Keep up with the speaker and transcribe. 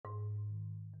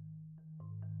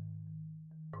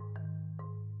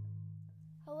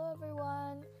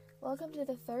Welcome to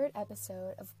the third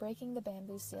episode of Breaking the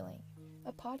Bamboo Ceiling,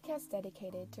 a podcast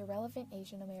dedicated to relevant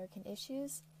Asian American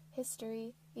issues,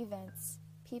 history, events,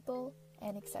 people,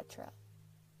 and etc.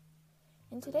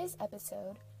 In today's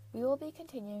episode, we will be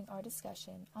continuing our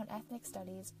discussion on ethnic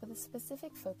studies with a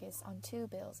specific focus on two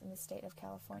bills in the state of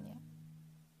California.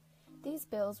 These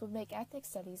bills would make ethnic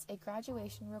studies a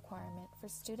graduation requirement for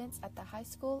students at the high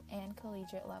school and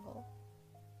collegiate level.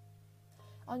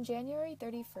 On January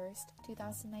 31st,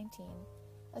 2019,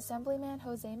 Assemblyman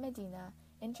Jose Medina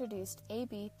introduced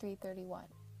AB 331,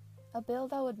 a bill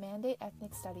that would mandate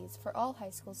ethnic studies for all high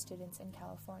school students in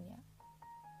California.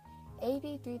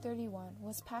 AB 331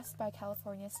 was passed by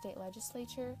California State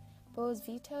Legislature, but was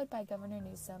vetoed by Governor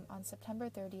Newsom on September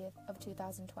 30th of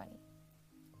 2020.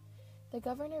 The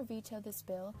governor vetoed this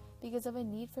bill because of a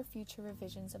need for future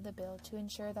revisions of the bill to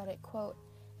ensure that it, quote,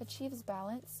 achieves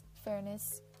balance,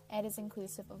 fairness, and is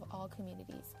inclusive of all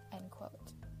communities, end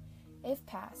quote. If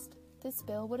passed, this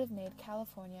bill would have made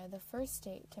California the first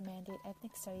state to mandate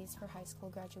ethnic studies for high school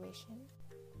graduation.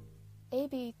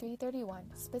 AB 331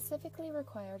 specifically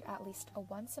required at least a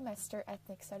one-semester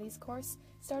ethnic studies course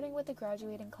starting with the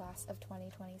graduating class of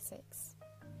 2026.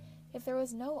 If there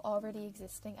was no already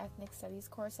existing ethnic studies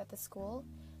course at the school,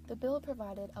 the bill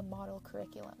provided a model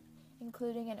curriculum,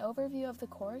 including an overview of the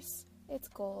course, its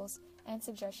goals, and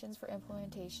suggestions for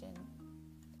implementation.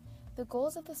 The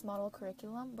goals of this model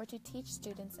curriculum were to teach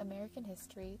students American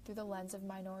history through the lens of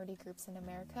minority groups in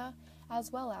America,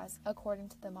 as well as, according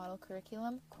to the model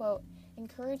curriculum, quote,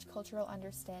 encourage cultural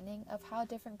understanding of how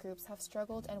different groups have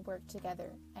struggled and worked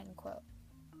together, end quote.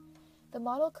 The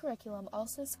model curriculum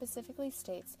also specifically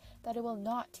states that it will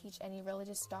not teach any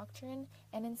religious doctrine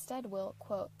and instead will,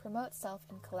 quote, promote self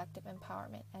and collective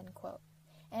empowerment, end quote,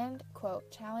 and,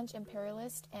 quote, challenge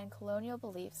imperialist and colonial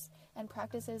beliefs and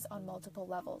practices on multiple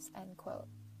levels, end quote.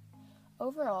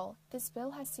 Overall, this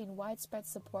bill has seen widespread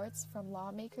supports from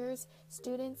lawmakers,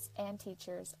 students, and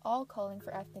teachers, all calling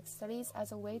for ethnic studies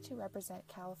as a way to represent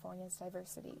California's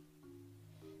diversity.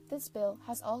 This bill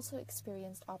has also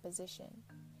experienced opposition.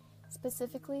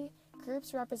 Specifically,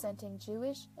 groups representing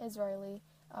Jewish, Israeli,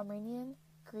 Armenian,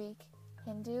 Greek,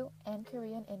 Hindu, and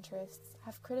Korean interests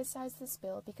have criticized this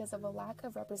bill because of a lack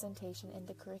of representation in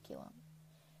the curriculum.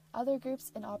 Other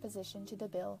groups in opposition to the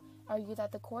bill argue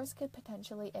that the course could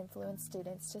potentially influence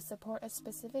students to support a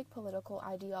specific political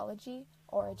ideology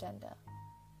or agenda.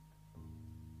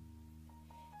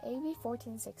 AB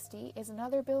 1460 is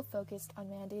another bill focused on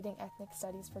mandating ethnic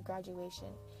studies for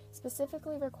graduation,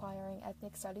 specifically requiring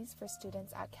ethnic studies for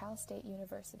students at Cal State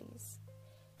universities.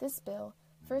 This bill,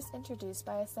 first introduced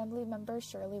by Assemblymember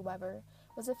Shirley Weber,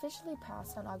 was officially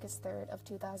passed on August 3rd of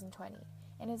 2020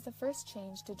 and is the first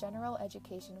change to general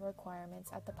education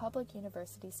requirements at the public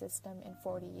university system in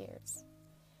 40 years.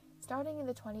 Starting in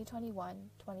the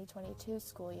 2021-2022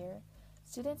 school year,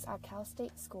 students at Cal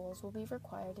State schools will be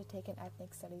required to take an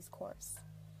ethnic studies course.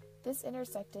 This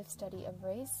intersective study of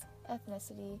race,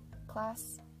 ethnicity,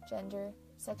 class, gender,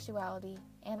 sexuality,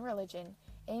 and religion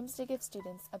aims to give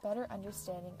students a better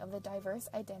understanding of the diverse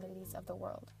identities of the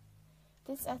world.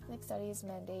 This ethnic studies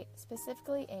mandate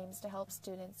specifically aims to help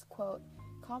students, quote,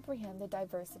 comprehend the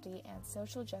diversity and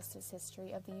social justice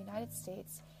history of the United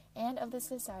States and of the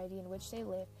society in which they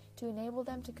live to enable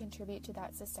them to contribute to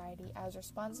that society as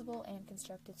responsible and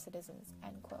constructive citizens,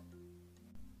 end quote.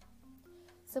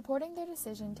 Supporting their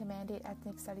decision to mandate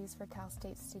ethnic studies for Cal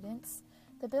State students,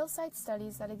 the bill cites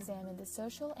studies that examine the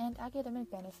social and academic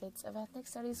benefits of ethnic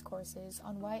studies courses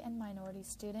on white and minority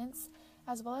students,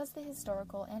 as well as the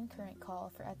historical and current call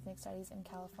for ethnic studies in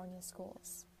California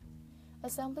schools.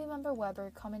 Assemblymember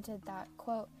Weber commented that,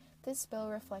 quote, this bill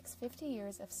reflects 50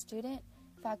 years of student,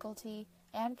 faculty,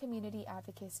 and community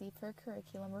advocacy for a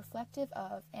curriculum reflective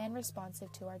of and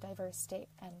responsive to our diverse state,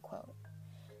 end quote.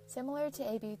 Similar to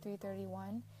AB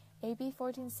 331, AB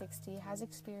 1460 has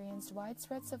experienced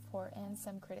widespread support and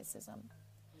some criticism.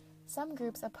 Some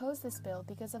groups oppose this bill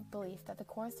because of belief that the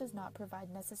course does not provide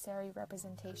necessary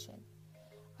representation.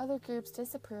 Other groups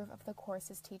disapprove of the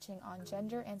course's teaching on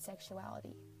gender and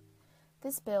sexuality.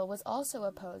 This bill was also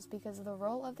opposed because of the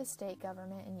role of the state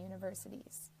government in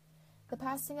universities. The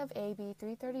passing of AB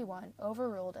 331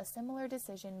 overruled a similar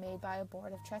decision made by a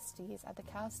board of trustees at the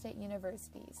Cal State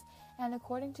universities, and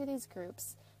according to these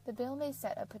groups, the bill may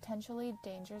set a potentially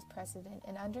dangerous precedent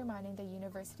in undermining the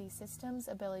university system's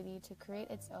ability to create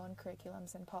its own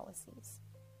curriculums and policies.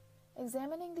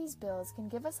 Examining these bills can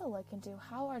give us a look into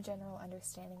how our general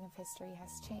understanding of history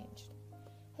has changed.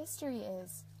 History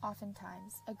is,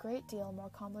 oftentimes, a great deal more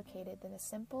complicated than a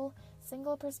simple,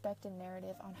 single-perspective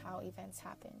narrative on how events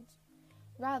happened.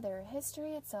 Rather,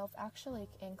 history itself actually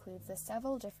includes the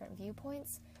several different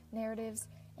viewpoints, narratives,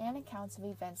 and accounts of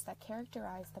events that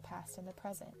characterize the past and the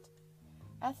present.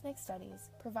 Ethnic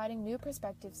studies, providing new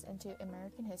perspectives into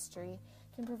American history,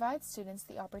 can provide students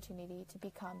the opportunity to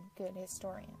become good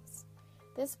historians.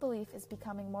 This belief is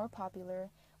becoming more popular,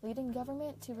 leading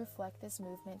government to reflect this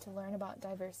movement to learn about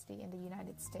diversity in the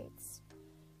United States.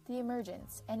 The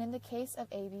emergence, and in the case of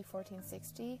AB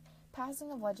 1460,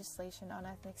 passing of legislation on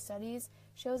ethnic studies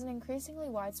shows an increasingly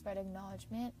widespread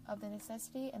acknowledgement of the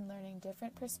necessity in learning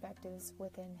different perspectives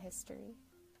within history.